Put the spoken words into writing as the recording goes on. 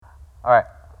All right.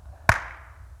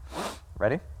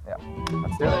 Ready? Yeah.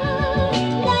 Let's do it.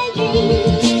 My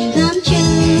dreams come true.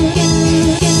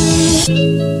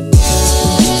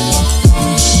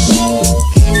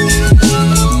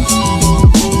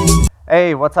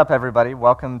 Hey, what's up, everybody?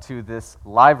 Welcome to this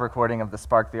live recording of the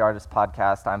Spark the Artist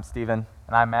podcast. I'm Steven.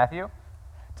 And I'm Matthew.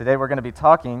 Today we're going to be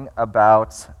talking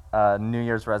about New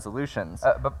Year's resolutions.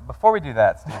 But before we do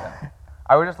that, Stephen,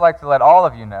 I would just like to let all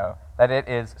of you know that it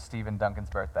is Stephen Duncan's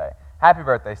birthday. Happy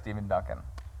birthday, Stephen Duncan.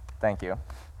 Thank you.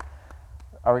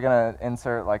 Are we going to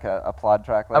insert like a applaud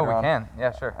track later We on? can.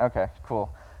 Yeah, sure. Okay,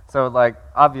 cool. So, like,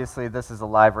 obviously this is a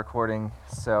live recording,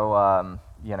 so,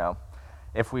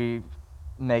 if we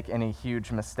make any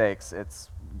huge mistakes,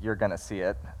 you're going to see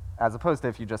it. As opposed to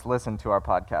if you just listen to our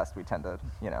podcast, we tend to,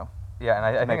 Yeah, and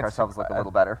I think make it's ourselves super- look a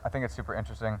little better. I think it's super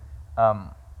interesting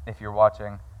if you're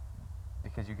watching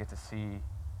because you get to see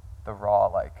the raw,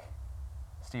 like,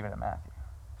 Stephen and Matthew.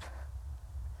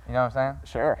 You know what I'm saying?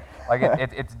 Sure. Like,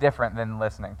 it's different than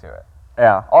listening to it.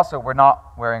 Yeah. Also, we're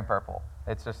not wearing purple.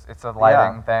 It's a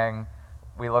lighting thing.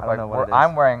 We look I like don't know what it is.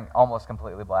 I'm wearing almost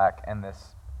completely black and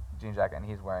this jean jacket, and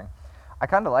he's wearing. I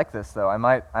kind of like this though. I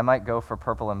might go for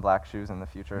purple and black shoes in the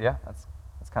future. Yeah. That's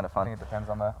kind of I fun. think it depends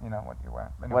on what you're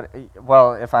wearing. Anyway.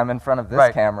 Well, if I'm in front of this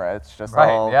Right. camera, it's just Right,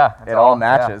 all yeah, it's it all all- yeah.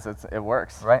 matches. It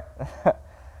works. Right.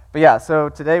 But yeah, so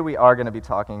today we are going to be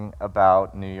talking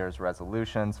about New Year's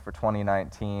resolutions for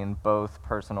 2019, both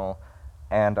personal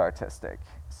and artistic.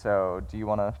 So, do you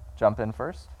want to jump in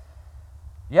first?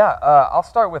 Yeah, I'll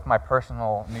start with my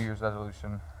personal New Year's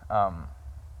resolution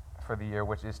for the year,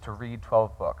 which is to read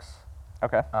 12 books.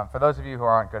 Okay. For those of you who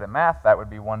aren't good at math, that would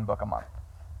be one book a month.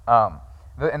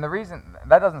 And the reason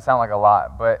that doesn't sound like a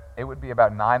lot, but it would be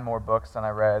about 9 more books than I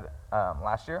read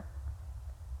last year.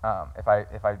 If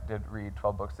I did read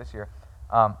 12 books this year,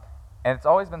 and it's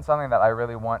always been something that I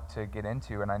really want to get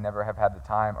into, and I never have had the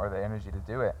time or the energy to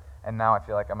do it. And now I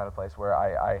feel like I'm at a place where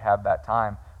I have that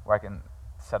time where I can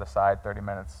set aside 30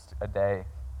 minutes a day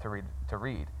to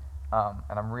read, and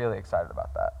I'm really excited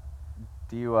about that.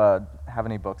 Do you have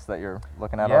any books that you're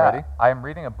looking at already? I am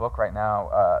reading a book right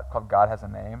now called God Has a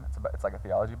Name. It's like a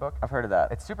theology book. I've heard of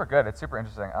that. It's super good. It's super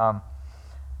interesting.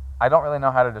 I don't really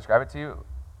know how to describe it to you.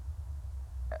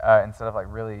 Instead of like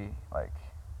really like,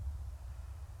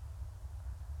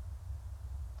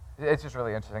 it's just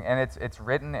really interesting, and it's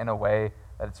written in a way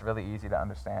that it's really easy to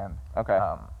understand. Okay.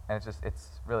 And it's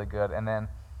really good. And then,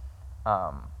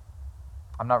 I'm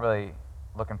not really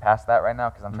looking past that right now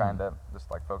because I'm trying to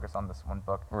just like focus on this one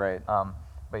book. Right.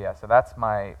 But yeah, so that's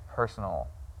my personal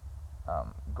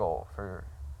goal for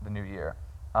the new year.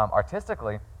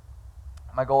 Artistically,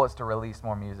 my goal is to release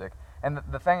more music. And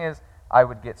the thing is, I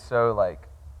would get so like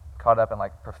caught up in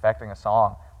like perfecting a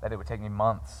song that it would take me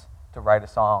months to write a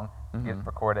song,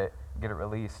 record it, get it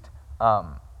released.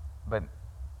 But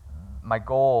my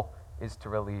goal is to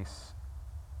release,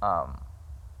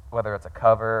 whether it's a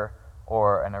cover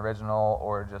or an original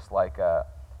or just like a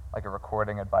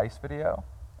recording advice video.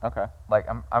 Okay. Like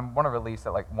I want to release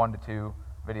like 1 to 2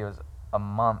 videos a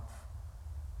month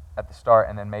at the start,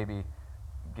 and then maybe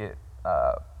get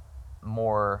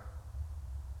more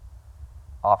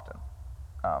often,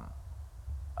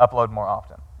 upload more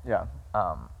often, Yeah.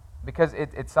 because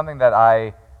it's something that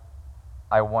I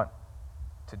want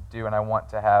to do, and I want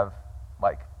to have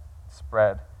like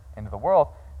spread into the world,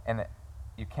 and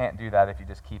you can't do that if you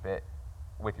just keep it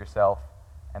with yourself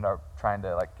and are trying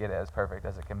to like get it as perfect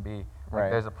as it can be. Like, Right.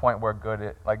 there's a point where good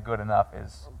enough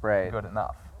is Right. good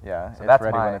enough. Yeah. So It's that's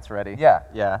ready my, when it's ready. Yeah.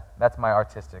 Yeah. That's my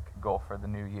artistic goal for the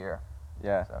new year.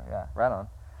 Yeah. So yeah. Right on.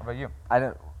 How about you?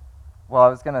 Well, I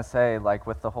was gonna say, like,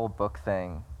 with the whole book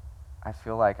thing, I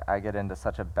feel like I get into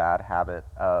such a bad habit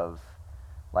of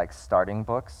like starting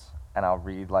books, and I'll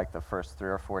read like the first 3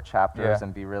 or 4 chapters Yeah.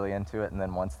 and be really into it, and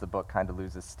then once the book kind of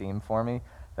loses steam for me,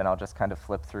 then I'll just kind of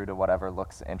flip through to whatever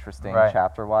looks interesting Right.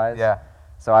 chapter-wise. Yeah.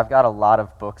 So I've got a lot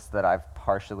of books that I've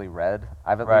partially read.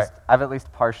 I've Right. at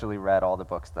least partially read all the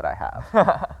books that I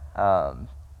have.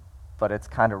 But it's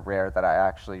kind of rare that I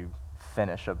actually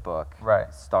finish a book,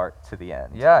 Right. start to the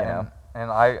end. Yeah, you know?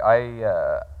 and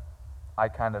I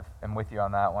kind of am with you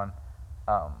on that one.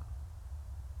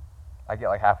 I get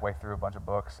like halfway through a bunch of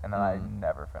books and then I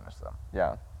never finish them.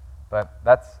 Yeah. But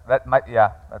that's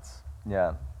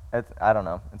Yeah. I don't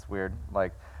know. It's weird.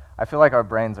 Like, I feel like our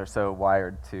brains are so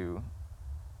wired to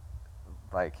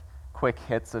like quick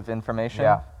hits of information,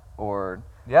 Yeah. or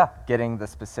yeah, getting the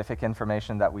specific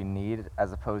information that we need,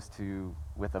 as opposed to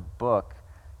with a book,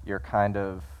 you're kind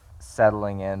of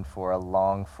settling in for a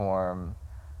long form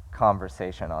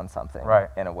conversation on something, Right.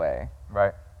 in a way.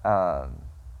 right.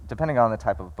 depending on the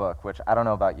type of book, which I don't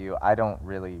know about you, I don't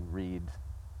really read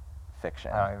fiction.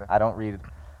 I don't either. I don't read.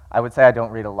 I would say I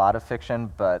don't read a lot of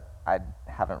fiction, but I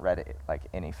haven't read like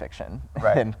any fiction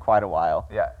Right. in quite a while.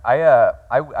 Yeah,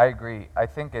 I agree. I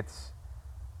think it's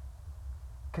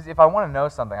because if I want to know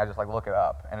something, I just like look it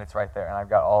up, and it's right there, and I've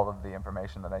got all of the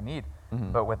information that I need.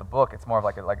 Mhm. But with a book, it's more of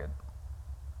like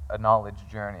a knowledge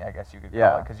journey, I guess you could call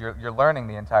Yeah. it, because you're learning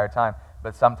the entire time.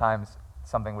 But sometimes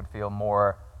something would feel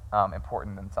more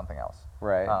important than something else.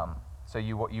 Right. So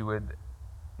you would,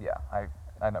 yeah, I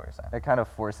know what you're saying. It kind of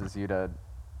forces you to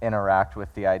interact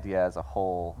with the idea as a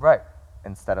whole, Right.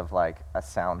 instead of like a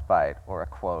sound bite or a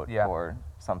quote Yeah. or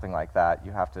something like that.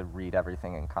 You have to read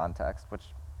everything in context,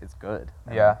 which is good.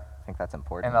 And Yeah. I think that's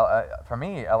important. And for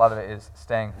me, a lot of it is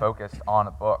staying focused on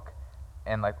a book.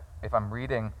 And like if I'm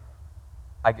reading,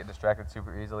 I get distracted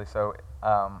super easily. So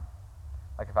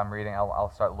like if I'm reading, I'll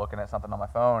start looking at something on my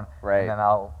phone, Right. and then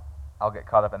I'll get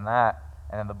caught up in that,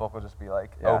 and then the book will just be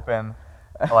like Yeah. open,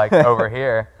 like over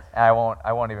here, and I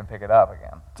won't even pick it up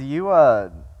again. Do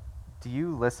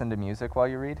you listen to music while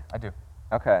you read? I do.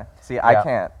 Okay. See,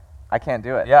 Yeah. I can't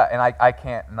do it. Yeah, and I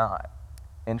can't not.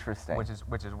 Interesting. which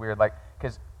is weird. Like,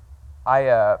 cause I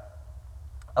a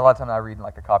lot of times I read in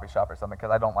like a coffee shop or something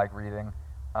because I don't like reading.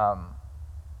 I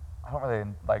don't really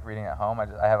like reading at home. I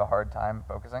have a hard time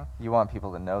focusing. You want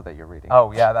people to know that you're reading.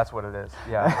 Oh yeah, that's what it is.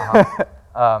 Yeah.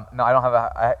 No, I don't have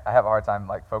I have a hard time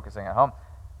like focusing at home.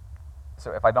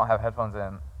 So if I don't have headphones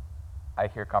in, I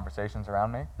hear conversations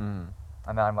around me, Mm.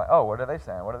 and then I'm like, oh, what are they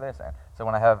saying? What are they saying? So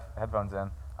when I have headphones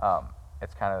in,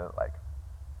 it's kind of like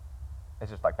it's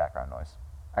just like background noise.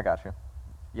 I got you.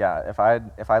 Yeah, if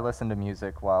I listen to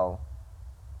music while,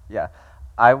 yeah,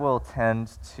 I will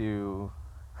tend to.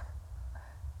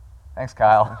 Thanks,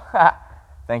 Kyle.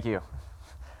 Thank you.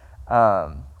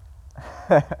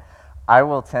 I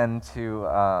will tend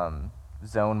to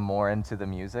zone more into the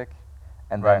music,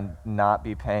 and Right. then not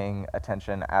be paying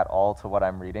attention at all to what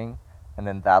I'm reading, and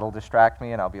then that'll distract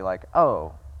me, and I'll be like,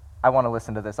 oh, I want to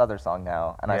listen to this other song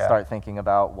now, and I Yeah. start thinking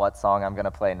about what song I'm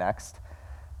gonna play next.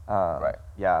 Right.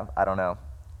 Yeah, I don't know.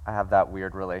 I have that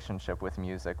weird relationship with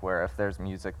music where if there's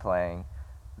music playing,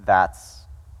 that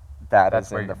That's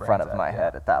is where in the your front brain's of my at, yeah.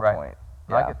 head at that Right. point.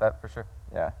 No, I get that for sure.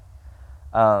 Yeah.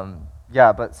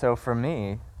 Yeah, but so for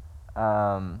me,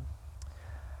 I've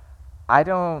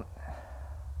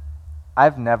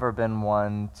never been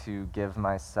one to give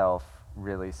myself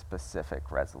really specific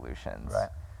resolutions. Right.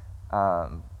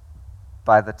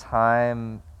 By the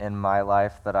time in my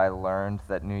life that I learned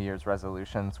that New Year's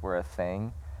resolutions were a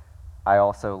thing, I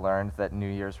also learned that New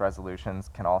Year's resolutions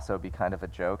can also be kind of a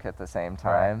joke at the same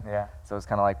time. Right, yeah. So it's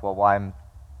kind of like, well,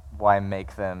 why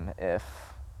make them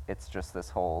if it's just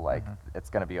this whole like Mhm. it's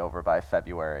going to be over by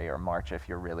February or March if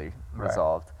you're really Right.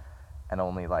 resolved, and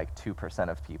only like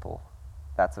 2% of people.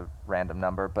 That's a random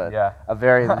number, but Yeah. a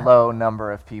very low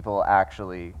number of people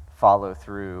actually follow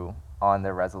through on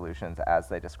their resolutions as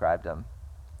they described them.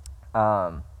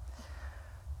 But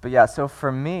yeah, so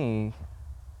for me,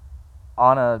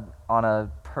 on a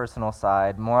personal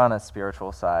side, more on a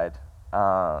spiritual side,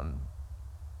 I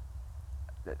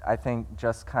think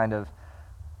just kind of,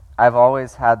 I've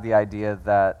always had the idea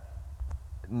that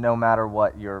no matter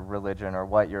what your religion or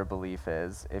what your belief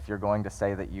is, if you're going to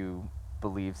say that you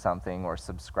believe something or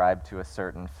subscribe to a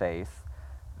certain faith,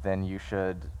 then you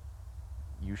should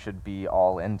be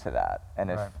all into that. And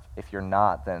Right. if you're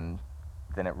not, then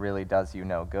it really does you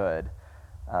no good.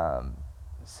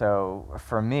 So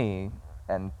for me,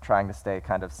 and trying to stay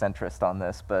kind of centrist on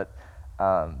this, but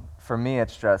for me,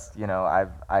 it's just,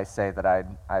 I say that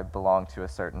I belong to a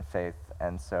certain faith,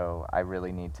 and so I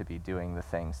really need to be doing the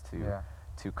things Yeah.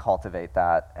 to cultivate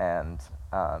that and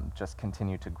just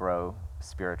continue to grow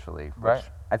spiritually, which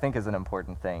Right. I think is an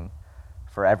important thing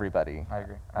for everybody. I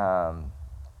agree.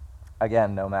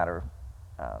 Again, no matter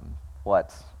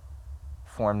what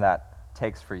form that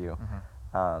takes for you,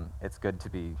 it's good to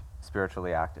be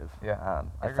spiritually active. Yeah, I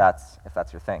if agree.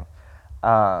 that's your thing.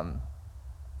 And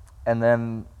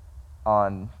then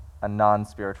on a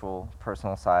non-spiritual,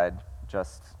 personal side,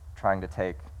 just trying to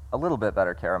take a little bit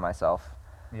better care of myself.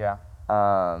 Yeah.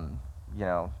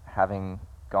 Having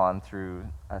gone through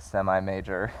a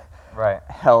semi-major Right.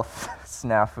 health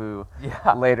snafu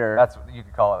Yeah. later. That's you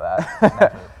could call it that.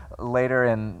 Snafu. Later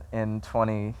in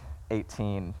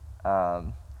 2018,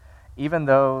 even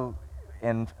though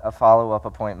in a follow-up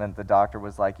appointment the doctor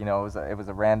was like, it was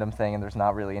a random thing and there's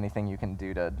not really anything you can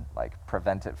do to like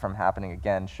prevent it from happening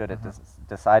again should it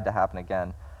decide to happen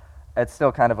again. It's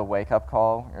still kind of a wake-up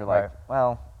call. You're like, Right.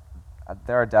 well,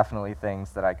 there are definitely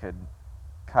things that I could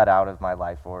cut out of my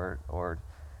life or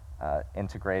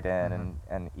integrate in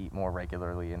and eat more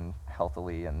regularly and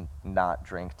healthily and not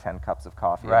drink 10 cups of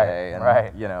coffee Right, a day and,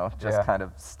 right. you know, just Yeah. kind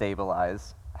of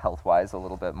stabilize health-wise a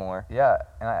little bit more. Yeah,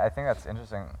 and I think that's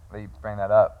interesting that you bring that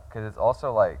up because it's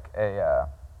also like a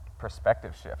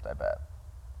perspective shift. I bet.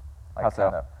 Like How so?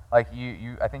 kind of like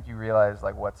I think you realize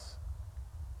like what's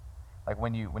like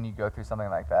when you go through something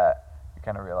like that, you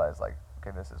kind of realize like,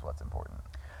 okay, this is what's important.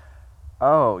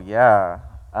 Oh, yeah.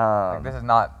 Like this is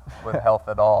not with health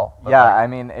at all. But Yeah, like, I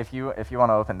mean, if you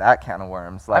want to open that can of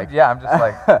worms, like I'm just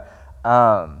like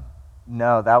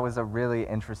no, that was a really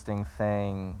interesting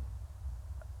thing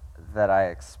that I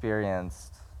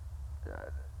experienced,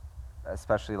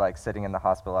 especially like sitting in the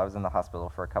hospital. I was in the hospital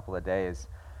for a couple of days,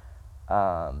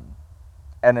 and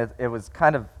it was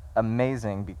kind of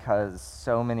amazing because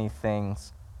so many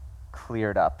things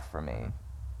cleared up for me.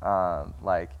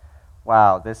 Like,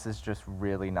 wow, this is just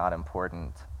really not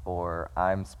important, or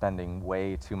I'm spending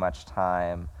way too much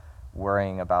time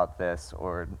worrying about this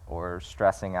or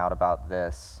stressing out about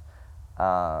this,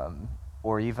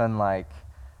 or even like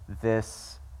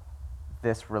this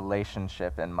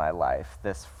relationship in my life,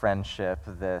 this friendship,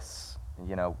 this,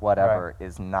 you know, whatever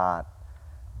is not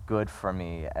good for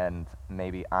me, and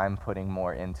maybe I'm putting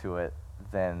more into it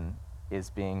than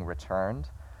is being returned,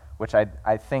 which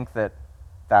I think that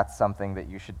that's something that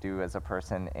you should do as a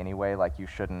person anyway. Like, you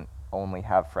shouldn't only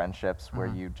have friendships where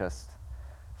you just,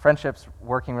 friendships,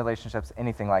 working relationships,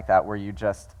 anything like that, where you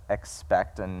just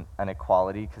expect an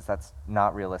equality, because that's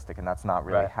not realistic and that's not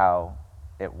really Right. how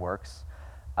it works.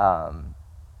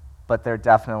 But there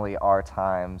definitely are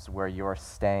times where you're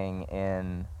staying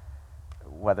in,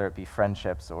 whether it be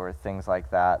friendships or things like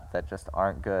that, that just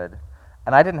aren't good.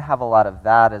 And I didn't have a lot of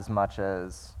that as much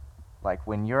as, like,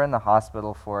 when you're in the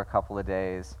hospital for a couple of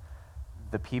days,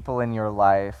 the people in your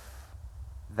life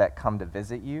that come to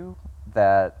visit you,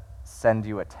 that send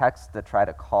you a text, that try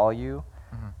to call you,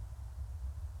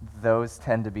 those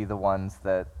tend to be the ones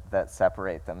that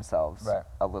separate themselves Right.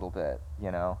 a little bit,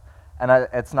 you know? And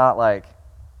it's not like,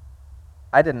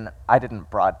 I didn't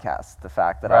broadcast the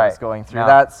fact that I was Right. going through No.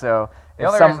 that, so the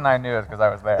only reason I knew is because I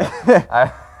was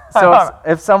there. so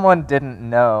if someone didn't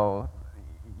know,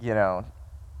 you know,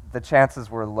 the chances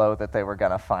were low that they were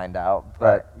gonna find out. But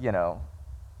Right. you know,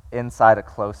 inside a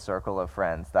close circle of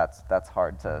friends, that's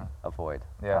hard to avoid.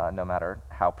 Yeah. No matter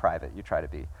how private you try to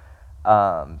be.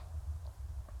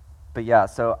 But yeah,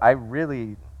 so I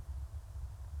really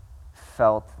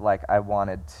felt like I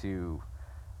wanted to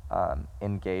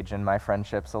engage in my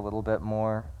friendships a little bit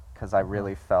more, because I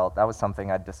really felt that was something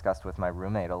I'd discussed with my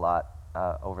roommate a lot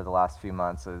over the last few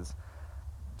months, is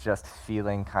just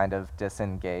feeling kind of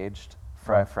disengaged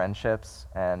from Right. friendships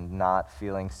and not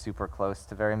feeling super close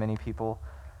to very many people,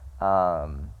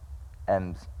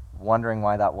 and wondering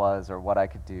why that was or what I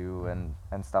could do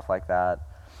and stuff like that.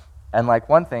 And like,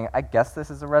 one thing, I guess this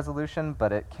is a resolution,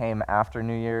 but it came after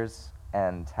New Year's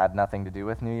and had nothing to do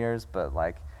with New Year's, but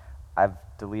like, I've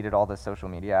deleted all the social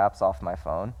media apps off my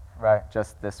phone Right.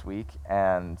 just this week,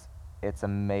 and it's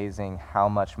amazing how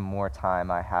much more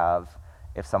time I have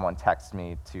if someone texts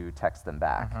me to text them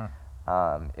back.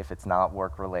 If it's not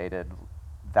work related,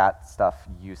 that stuff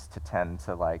used to tend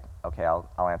to, like, okay, I'll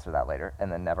answer that later,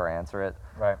 and then never answer it.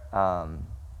 Right.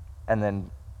 And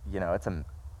then, you know,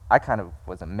 I kind of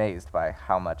was amazed by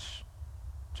how much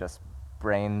just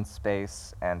brain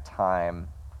space and time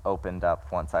opened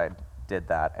up once I did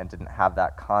that and didn't have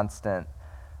that constant,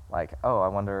 like, oh, I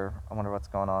wonder what's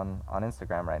going on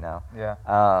Instagram right now. Yeah.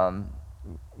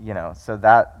 You know, so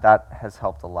that has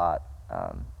helped a lot,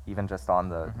 even just on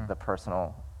the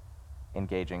personal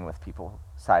engaging with people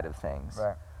side of things.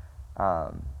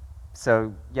 Right.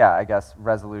 So yeah, I guess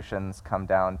resolutions come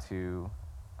down to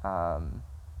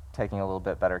taking a little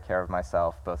bit better care of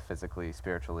myself, both physically,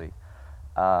 spiritually,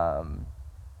 and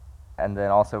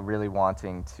then also really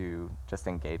wanting to just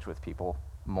engage with people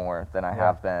more than I Yeah.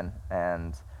 have been,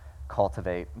 and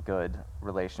cultivate good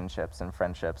relationships and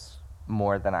friendships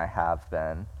more than I have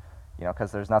been. You know,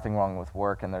 because there's nothing wrong with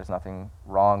work and there's nothing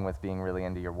wrong with being really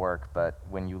into your work, but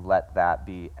when you let that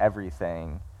be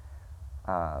everything,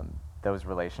 those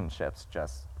relationships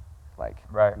just like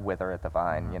Right. wither at the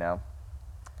vine, you know.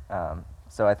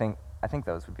 So I think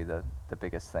those would be the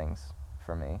biggest things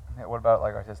for me. Yeah, what about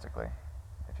like artistically,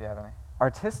 if you have any?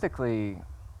 Artistically,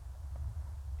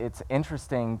 it's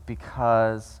interesting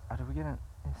because did we get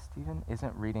Steven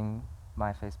isn't reading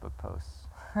my Facebook posts.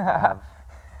 I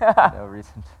have no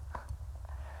reason to.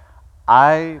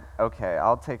 Okay,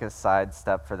 I'll take a side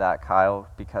step for that, Kyle,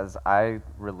 because I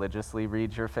religiously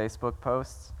read your Facebook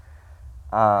posts.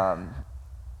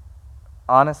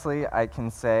 honestly, I can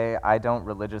say I don't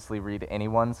religiously read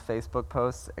anyone's Facebook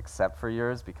posts except for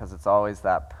yours because it's always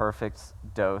that perfect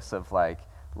dose of like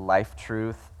life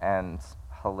truth and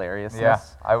hilariousness. Yeah,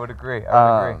 I would agree.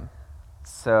 I would agree.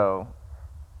 So,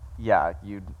 yeah,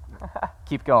 you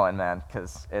keep going, man,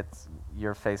 because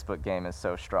your Facebook game is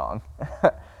so strong.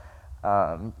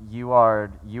 You are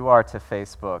to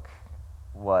Facebook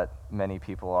what many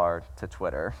people are to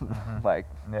Twitter. Like,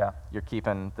 Yeah, you're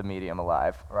keeping the medium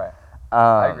alive. right.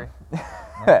 I agree.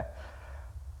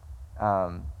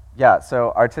 Yeah,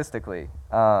 so artistically,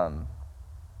 well,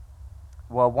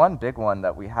 one big one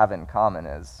that we have in common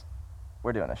is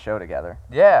we're doing a show together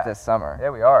Yeah. this summer.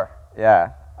 Yeah, we are. Yeah.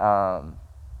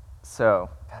 So,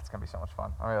 That's gonna be so much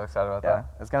fun. I'm really excited about yeah,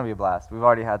 it's going to be a blast. We've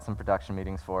already had some production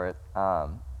meetings for it,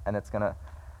 and it's going to,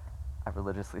 I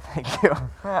religiously thank you.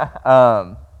 that.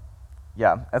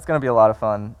 Yeah, it's going to be a lot of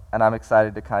fun, and I'm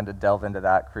excited to kind of delve into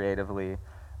that creatively.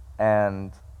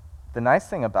 And the nice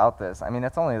thing about this, I mean,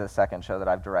 it's only the second show that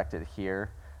I've directed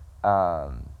here,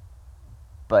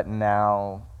 but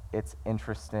now it's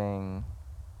interesting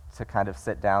to kind of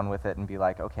sit down with it and be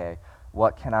like, okay,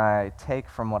 what can I take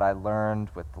from what I learned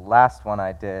with the last one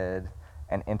I did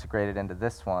and integrate it into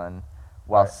this one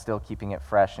while Right. still keeping it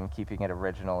fresh and keeping it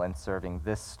original and serving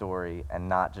this story and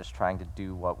not just trying to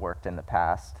do what worked in the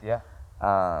past. Yeah.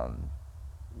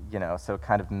 You know, so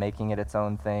kind of making it its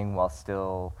own thing while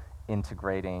still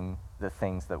integrating the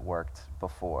things that worked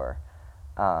before,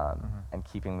 and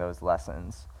keeping those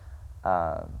lessons.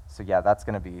 So yeah, that's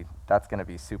gonna be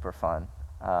super fun.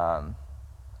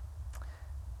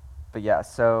 But yeah,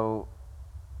 so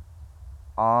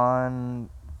on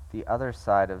the other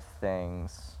side of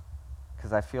things,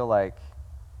 because I feel like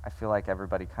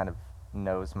everybody kind of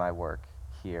knows my work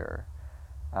here.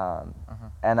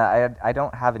 And I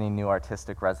don't have any new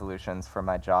artistic resolutions for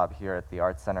my job here at the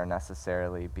Arts Center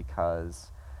necessarily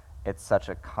because it's such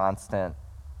a constant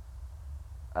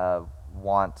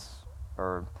want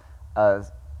or a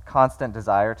constant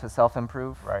desire to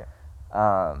self-improve. Right.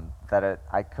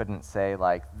 I couldn't say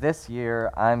like this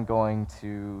year I'm going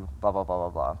to blah blah blah blah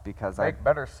blah because Make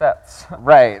better sets.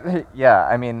 right. Yeah,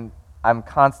 I mean, I'm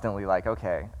constantly like,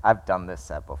 okay, I've done this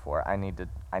set before. I need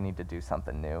to do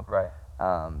something new. Right.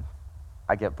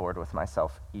 I get bored with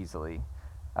myself easily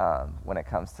when it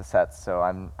comes to sets, so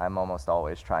I'm almost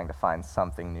always trying to find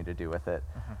something new to do with it.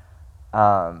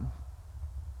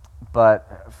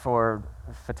 But for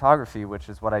photography, which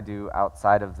is what I do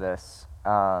outside of this,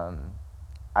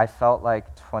 I felt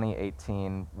like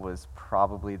 2018 was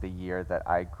probably the year that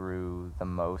I grew the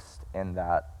most in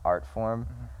that art form.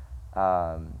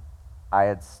 I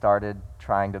had started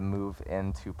trying to move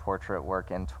into portrait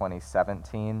work in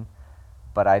 2017,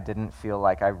 but I didn't feel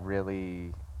like I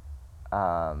really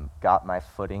got my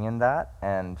footing in that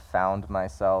and found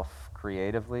myself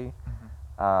creatively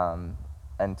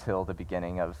until the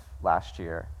beginning of last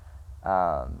year,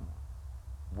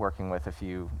 working with a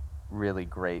few really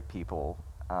great people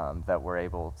that were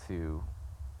able to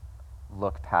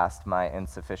look past my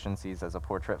insufficiencies as a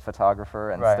portrait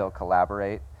photographer and Right. still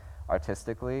collaborate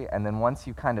artistically. And then once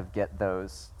you kind of get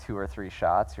those 2 or 3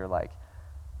 shots, you're like,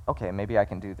 okay, maybe I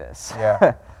can do this.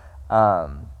 Yeah.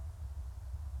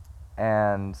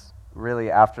 And really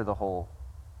after the whole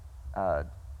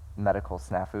medical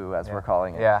snafu, as Yeah. we're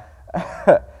calling it,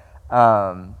 Yeah.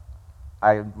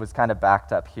 I was kind of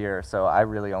backed up here, so I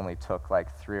really only took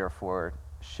like 3 or 4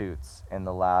 shoots in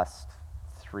the last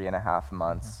 3.5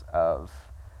 months of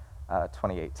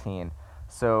 2018.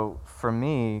 So for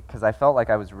me, because I felt like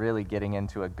I was really getting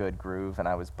into a good groove and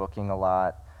I was booking a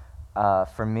lot,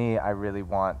 for me, I really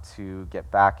want to get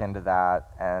back into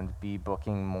that and be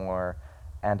booking more.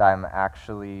 And I'm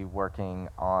actually working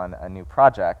on a new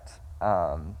project,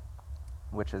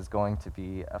 which is going to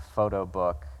be a photo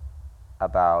book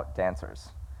about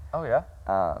dancers. Oh yeah.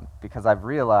 Because I've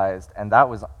realized, and that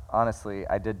was honestly,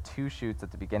 I did 2 shoots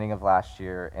at the beginning of last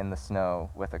year in the snow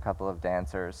with a couple of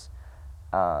dancers,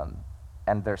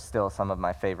 and they're still some of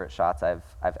my favorite shots I've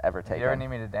ever If taken. you ever need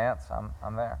me to dance,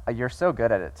 I'm there. You're so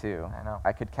good at it too. I know.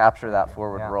 I could capture that you.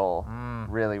 forward Yeah. roll Mm.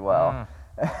 really well.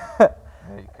 Yeah,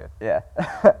 you could. Yeah.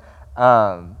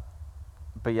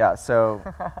 But yeah, so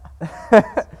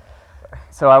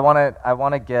so I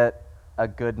want to get a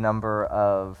good number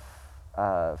of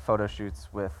photo shoots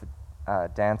with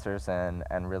dancers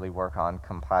and really work on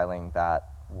compiling that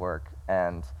work.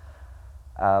 And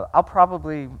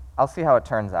I'll see how it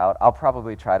turns out. I'll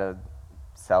probably try to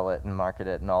sell it and market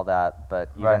it and all that. But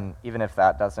Right. even if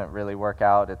that doesn't really work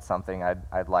out, it's something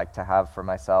I'd like to have for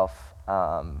myself,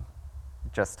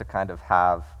 just to kind of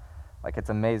have, like, it's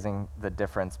amazing the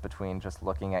difference between just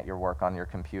looking at your work on your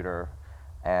computer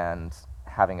and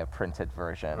having a printed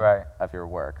version Right. of your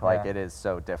work. Like, Yeah. it is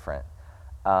so different.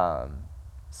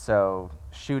 So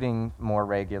shooting more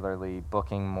regularly,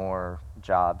 booking more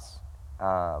jobs,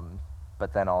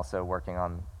 but then also working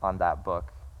on that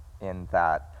book in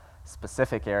that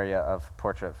specific area of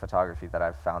portrait photography that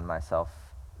I've found myself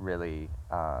really,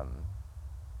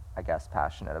 I guess,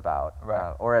 passionate about,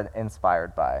 Right. or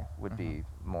inspired by would be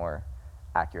more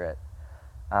accurate.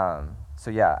 So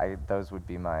yeah, those would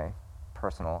be my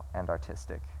personal and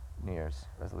artistic New Year's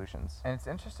resolutions. And it's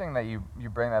interesting that you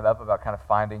bring that up about kind of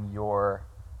finding your,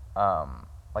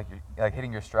 like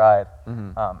hitting your stride,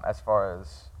 Mhm. as far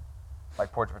as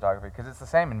like portrait photography, because it's the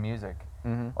same in music.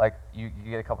 Mhm. Like you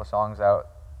get a couple songs out,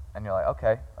 and you're like,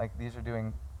 okay, like these are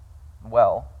doing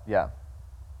well. Yeah.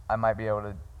 I might be able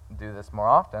to do this more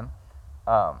often.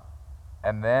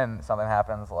 And then something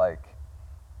happens like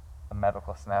a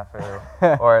medical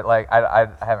snafu, or like I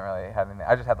haven't really had anything.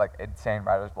 I just had like insane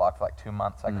writer's block for like 2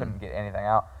 months. I couldn't get anything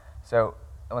out. So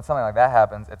when something like that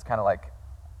happens, it's kind of like,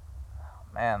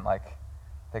 man, like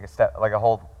take a step, like a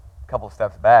whole couple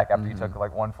steps back after you took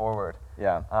like one forward.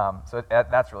 Yeah. So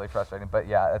that's really frustrating. But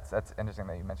yeah, that's interesting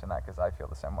that you mentioned that, because I feel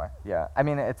the same way. Yeah. I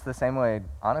mean, it's the same way,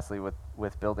 honestly,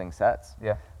 with building sets.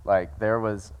 Yeah. Like,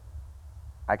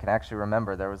 I can actually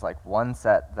remember there was like one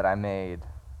set that I made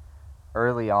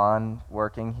early on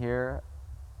working here,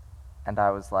 and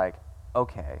I was like,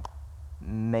 okay,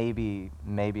 maybe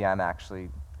I'm actually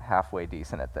halfway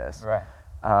decent at this. Right.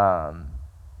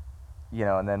 You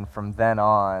know, and then from then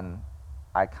on,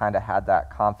 I kind of had that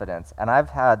confidence, and I've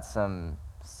had some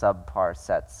subpar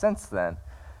sets since then,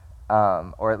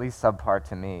 or at least subpar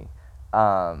to me.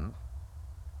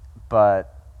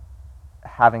 But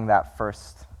having that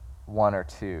first one or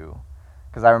two,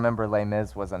 because I remember Les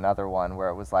Mis was another one where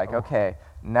it was like, okay,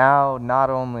 now not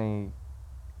only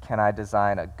can I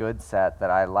design a good set that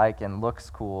I like and looks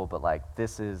cool, but like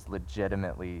this is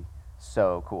legitimately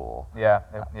so cool. Yeah.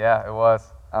 It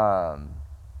was.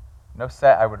 No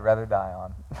set I would rather die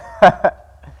on.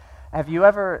 Have you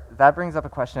ever, that brings up a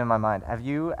question in my mind, have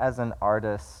you as an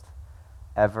artist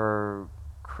ever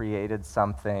created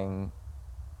something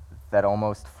that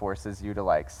almost forces you to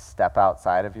like step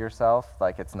outside of yourself,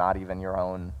 like it's not even your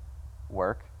own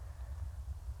work?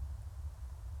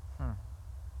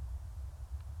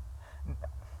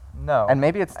 No. And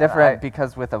maybe it's And different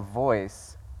because with a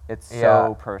voice, it's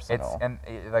so personal. It's, and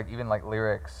like even like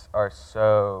lyrics are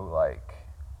so like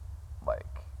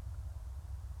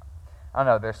I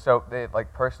don't know, they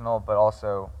like personal, but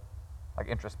also like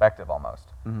introspective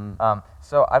almost.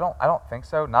 So I don't think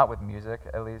so. Not with music,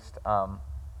 at least. Yeah,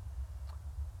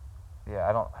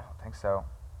 I don't think so.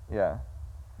 Yeah.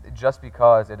 Just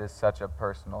because it is such a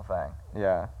personal thing.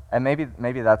 Yeah, and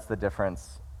maybe that's the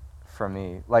difference for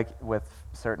me. Like with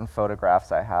certain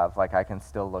photographs I have, like I can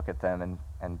still look at them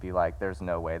and be like, there's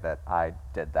no way that I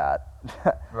did that.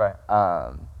 Right.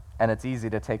 And it's easy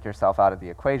to take yourself out of the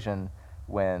equation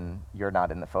when you're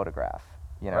not in the photograph,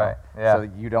 you know? Right, yeah. So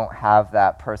you don't have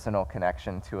that personal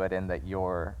connection to it in that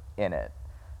you're in it.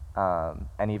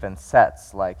 And even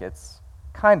sets, like it's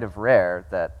kind of rare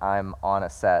that I'm on a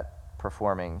set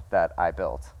performing that I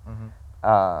built.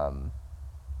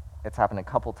 It's happened a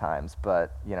couple times,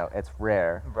 but you know, it's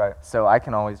rare. Right. So I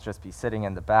can always just be sitting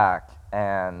in the back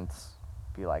and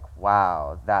be like,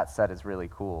 wow, that set is really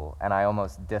cool. And I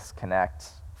almost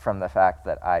disconnect from the fact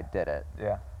that I did it.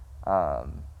 Yeah.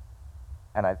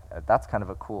 And that's kind of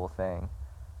a cool thing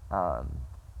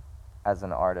as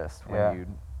an artist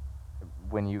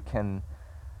when you can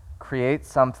create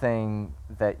something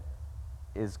that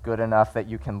is good enough that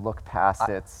you can look past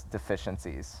its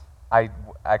deficiencies.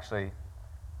 Actually,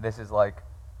 this is like,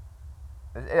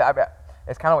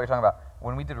 it's kind of what you're talking about.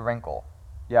 When we did Wrinkle,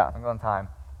 Yeah. Wrinkle in Time,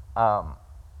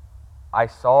 I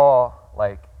saw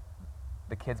like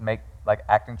the kids make like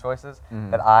acting choices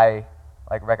that I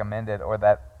like recommended or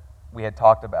that we had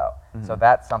talked about. So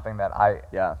that's something that I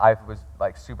was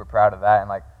like super proud of that, and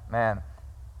like, man,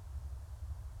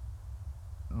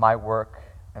 my work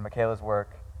and Michaela's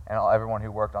work and everyone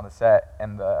who worked on the set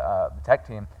and the tech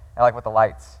team, and like with the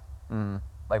lights,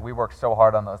 like we worked so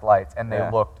hard on those lights and they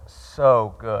looked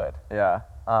so good. Yeah.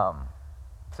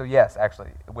 So yes,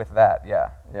 actually with that,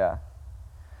 yeah. Yeah.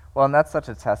 Well, and that's such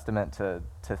a testament to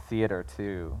theater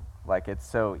too. Like it's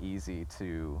so easy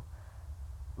to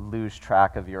lose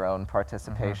track of your own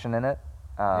participation in it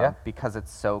because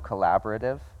it's so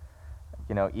collaborative.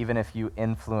 You know, even if you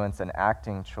influence an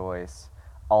acting choice,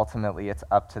 ultimately it's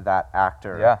up to that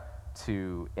actor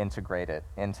to integrate it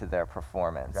into their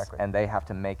performance. Exactly. And they have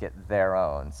to make it their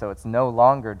own. So it's no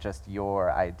longer just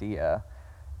your idea.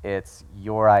 It's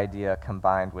your idea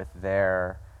combined with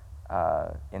their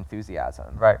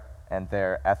enthusiasm, Right. and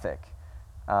their ethic.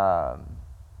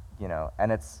 You know,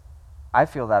 and I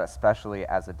feel that especially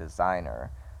as a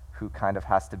designer who kind of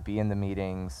has to be in the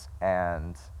meetings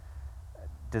and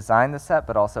design the set,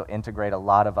 but also integrate a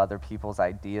lot of other people's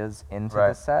ideas into the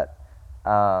Right. set.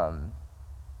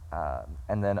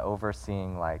 And then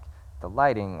overseeing like the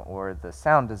lighting or the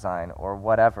sound design or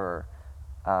whatever,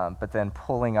 but then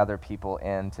pulling other people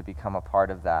in to become a part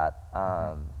of that.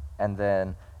 And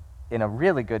then in a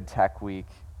really good tech week,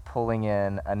 pulling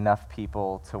in enough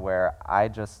people to where I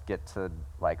just get to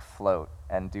like float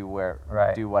and do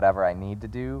Right. do whatever I need to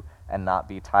do and not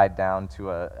be tied down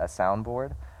to a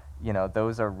soundboard. You know,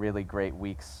 those are really great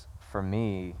weeks for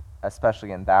me,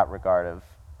 especially in that regard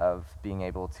of being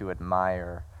able to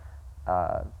admire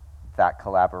that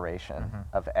collaboration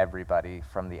of everybody,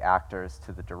 from the actors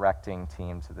to the directing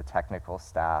team to the technical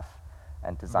staff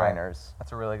and designers.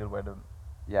 That's a really good way to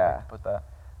Yeah. put that.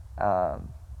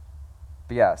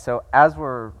 But yeah, so as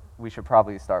we should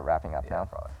probably start wrapping up Yeah, now.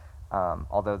 probably.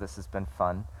 Although this has been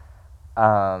fun.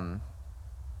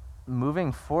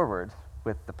 Moving forward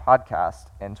with the podcast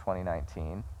in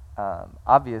 2019,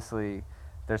 obviously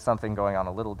there's something going on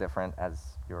a little different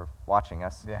as you're watching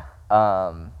us. Yeah.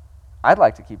 I'd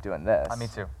like to keep doing this. Me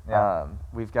too. Yeah.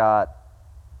 We've got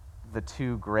the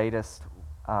two greatest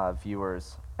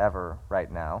viewers ever right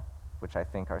now, which I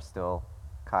think are still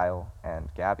Kyle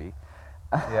and Gabby.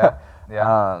 Yeah,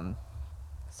 yeah.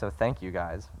 So thank you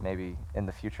guys. Maybe in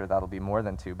the future that'll be more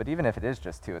than two, but even if it is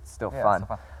just two, it's still Yeah, fun.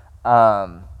 it's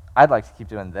still I'd like to keep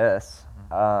doing this.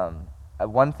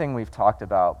 Mm-hmm. One thing we've talked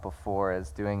about before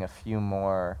is doing a few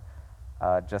more,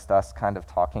 just us kind of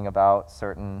talking about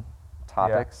certain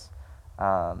topics.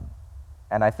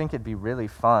 And I think it'd be really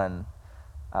fun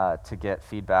to get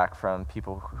feedback from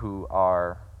people who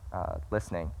are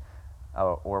listening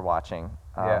or watching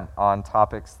Yeah. on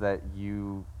topics that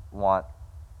you want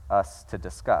us to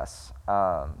discuss,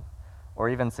 or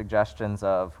even suggestions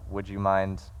of, would you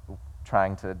mind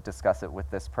trying to discuss it with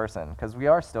this person? Because we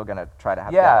are still going to try to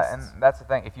have Yeah, guests. and that's the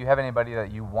thing. If you have anybody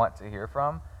that you want to hear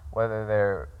from, whether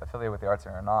they're affiliated with the Art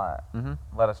Center or not,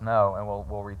 let us know, and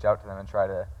we'll reach out to them and try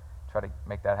to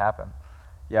make that happen.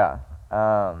 Yeah.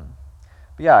 But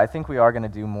yeah, I think we are going to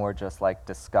do more just like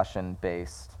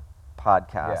discussion-based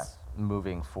podcasts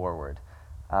moving forward.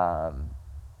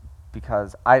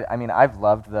 Because I mean, I've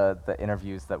loved the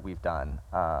interviews that we've done,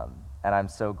 and I'm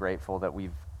so grateful that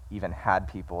we've even had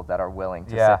people that are willing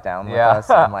to Yeah, sit down with yeah. us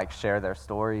and like share their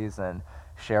stories and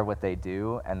share what they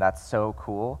do, and that's so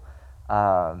cool.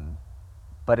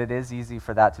 But it is easy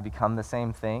for that to become the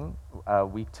same thing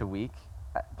week to week,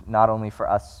 not only for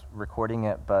us recording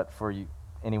it, but for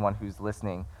anyone who's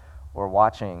listening or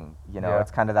watching. You know, Yeah.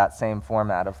 it's kind of that same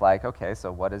format of like, okay, so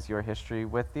what is your history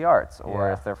with the arts? Or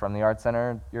Yeah. if they're from the Art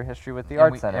Center, your history with the And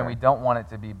Art we, Center. And we don't want it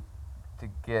to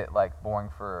get like boring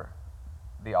for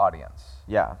the audience.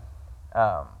 Yeah.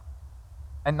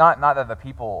 And not that the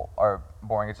people are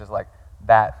boring. It's just like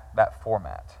that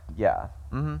format. Yeah.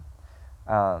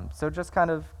 So just kind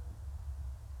of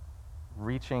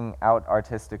reaching out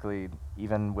artistically,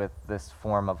 even with this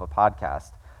form of a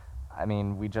podcast. I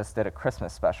mean, we just did a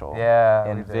Christmas special Yeah,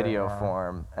 we in did, video yeah.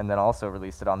 form, and then also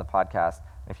released it on the podcast.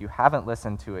 If you haven't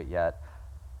listened to it yet,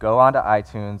 go on to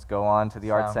iTunes, go on to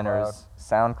the Art Center's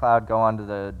SoundCloud, go on to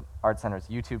the Art Center's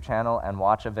YouTube channel, and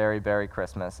watch A Very Berry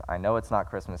Christmas. I know it's not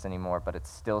Christmas anymore, but it's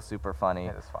still super funny.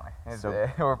 It is funny. So-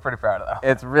 We're pretty proud of that.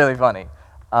 It's really funny.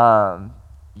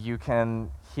 You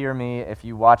can hear me, if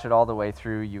you watch it all the way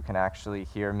through, you can actually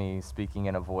hear me speaking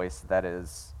in a voice that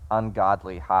is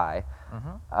ungodly high.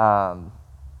 And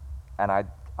I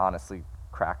honestly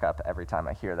crack up every time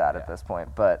I hear that at this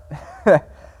point. But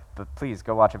but please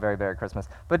go watch A Very Berry Christmas.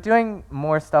 But doing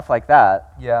more stuff like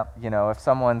that, Yeah. you know, if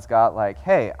someone's got like,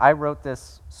 hey, I wrote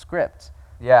this script.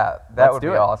 Yeah, that Let's would do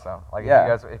be it. awesome. Like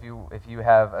Yeah. if you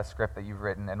have a script that you've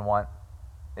written and want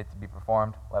it to be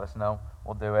performed, let us know.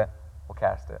 We'll do it. We'll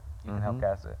cast it. You can help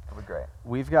cast it. It'll be great.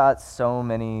 We've got so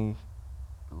many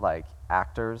like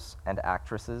actors and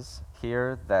actresses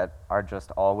here that are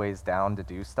just always down to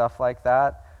do stuff like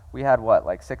that. We had what,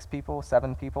 like 6 people,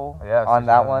 7 people Yeah, on 6 or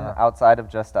that 7, one yeah. outside of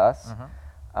just us.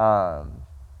 Mhm.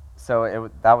 So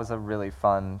that was a really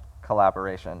fun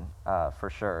collaboration for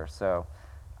sure. So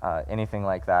anything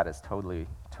like that is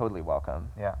totally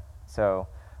welcome. Yeah. So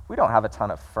we don't have a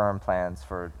ton of firm plans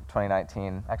for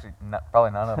 2019. Actually,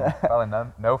 probably none of them.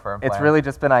 Probably no firm It's plans. really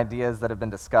just been ideas that have been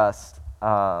discussed,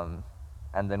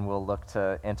 and then we'll look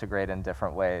to integrate in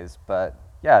different ways. But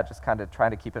yeah, just kind of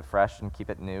trying to keep it fresh and keep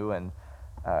it new and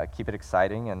keep it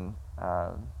exciting, and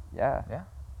yeah. Yeah.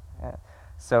 Yeah.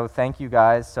 So thank you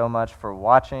guys so much for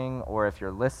watching, or if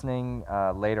you're listening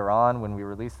later on when we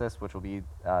release this, which will be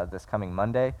this coming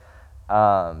Monday.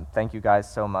 Thank you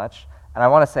guys so much. And I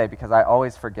want to say, because I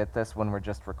always forget this when we're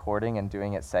just recording and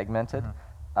doing it segmented,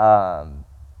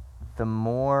 the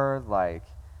more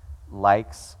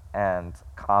likes and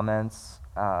comments,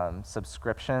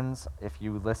 subscriptions, if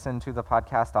you listen to the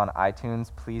podcast on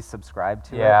iTunes, please subscribe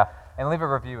to it. Yeah, and leave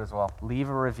a review as well. Leave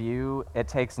a review. It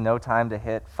takes no time to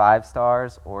hit 5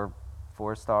 stars or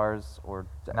 4 stars or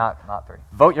Not 3.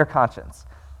 vote your conscience.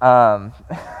 And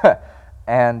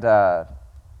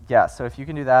yeah, so if you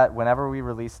can do that whenever we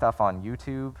release stuff on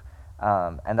YouTube,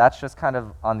 and that's just kind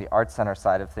of on the Art Center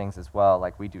side of things as well.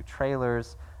 Like we do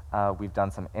trailers, we've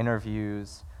done some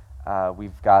interviews,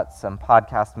 we've got some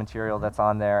podcast material that's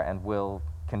on there and will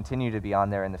continue to be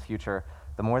on there in the future.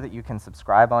 The more that you can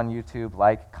subscribe on YouTube,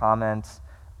 like, comment,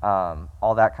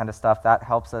 all that kind of stuff, that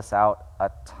helps us out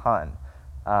a ton.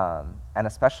 And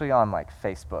especially on like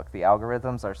Facebook, the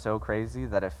algorithms are so crazy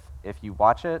that if you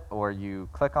watch it or you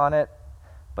click on it,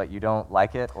 but you don't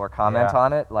like it or comment Yeah.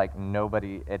 on it, like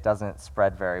it doesn't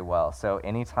spread very well. So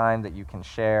anytime that you can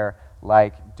share,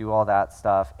 like, do all that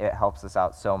stuff, it helps us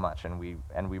out so much, and we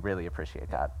really appreciate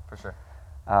that. For sure.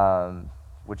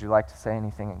 Would you like to say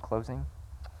anything in closing?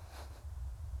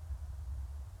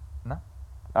 No.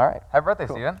 All right. Happy birthday,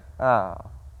 Cool. Steven. Oh.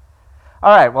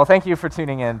 All right. Well, thank you for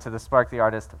tuning in to the Spark the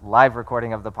Artist live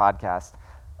recording of the podcast.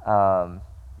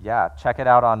 Yeah, check it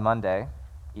out on Monday,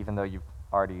 even though you've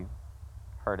already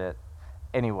heard it.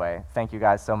 Anyway, thank you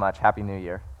guys so much. Happy New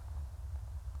Year.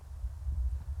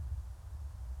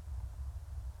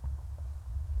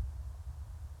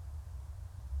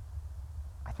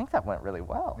 I think that went really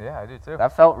well. Yeah, I do too.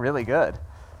 That felt really good.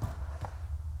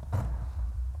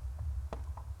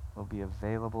 Will be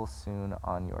available soon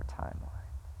on your timeline.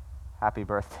 Happy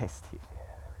birthday, Steve. Yeah,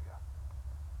 there we go.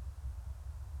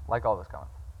 Like all those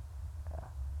comments. Yeah.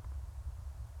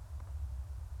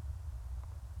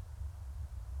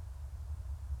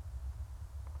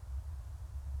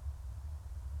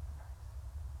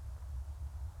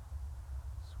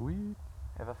 Sweet.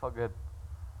 Yeah, that felt good.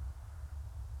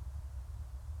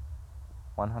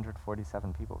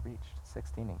 147 people reached,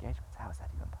 16 engagements. How is that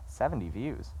even? 70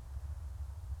 views.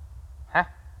 Huh?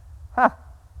 Huh.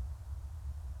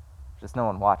 Just no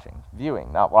one watching.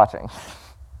 Viewing, not watching.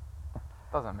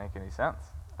 Doesn't make any sense.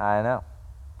 I know.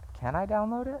 Can I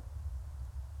download it?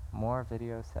 More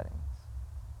video settings.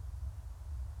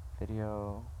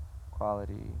 Video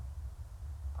quality,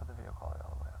 Put the video quality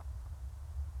all the way up.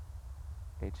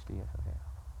 HD if okay.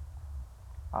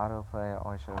 Autoplay,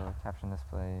 always show caption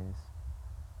displays.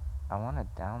 I want to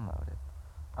download it.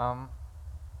 That's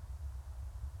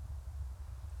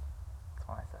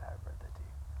when I said happy birthday to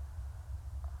you.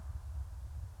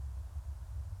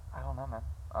 I don't know, man.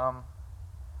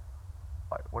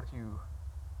 What if you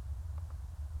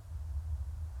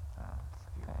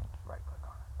Okay. right click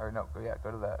on it? Or no, go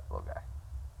to that little guy.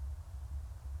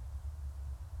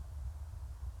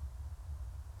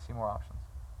 See more options.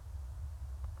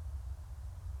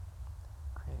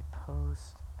 Create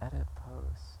post, edit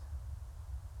post,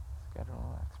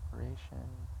 schedule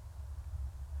expiration,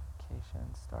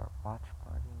 vacation, start watch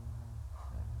party.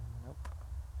 Nope.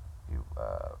 You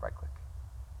right click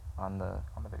On the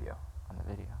video.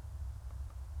 video.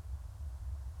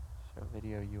 Show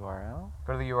video URL.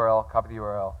 Go to the URL, copy the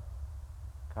URL,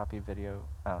 Copy video.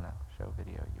 Oh no. Show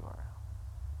video URL.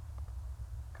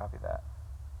 copy that.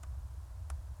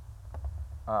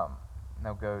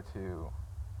 Now go to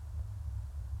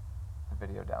the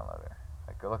video downloader.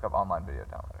 Like go look up online video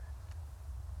downloader.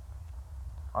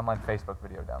 Online Facebook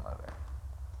video downloader.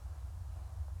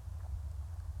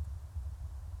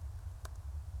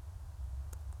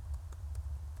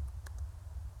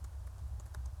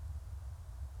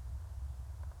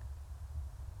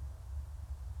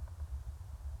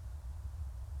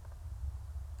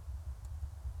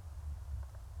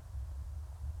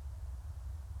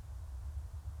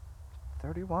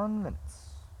 $31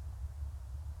 minutes.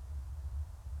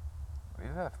 What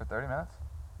is that for 30 minutes?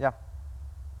 Yeah.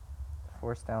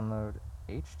 Force download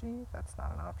HD? That's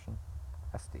not an option.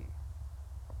 SD.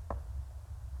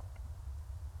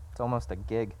 It's almost a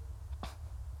gig.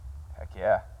 Heck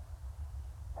yeah.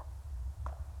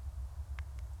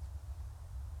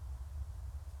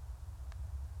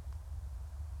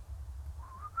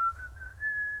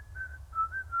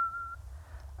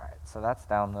 Alright, so that's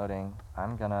downloading.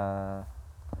 I'm gonna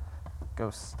go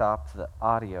stop the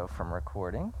audio from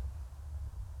recording.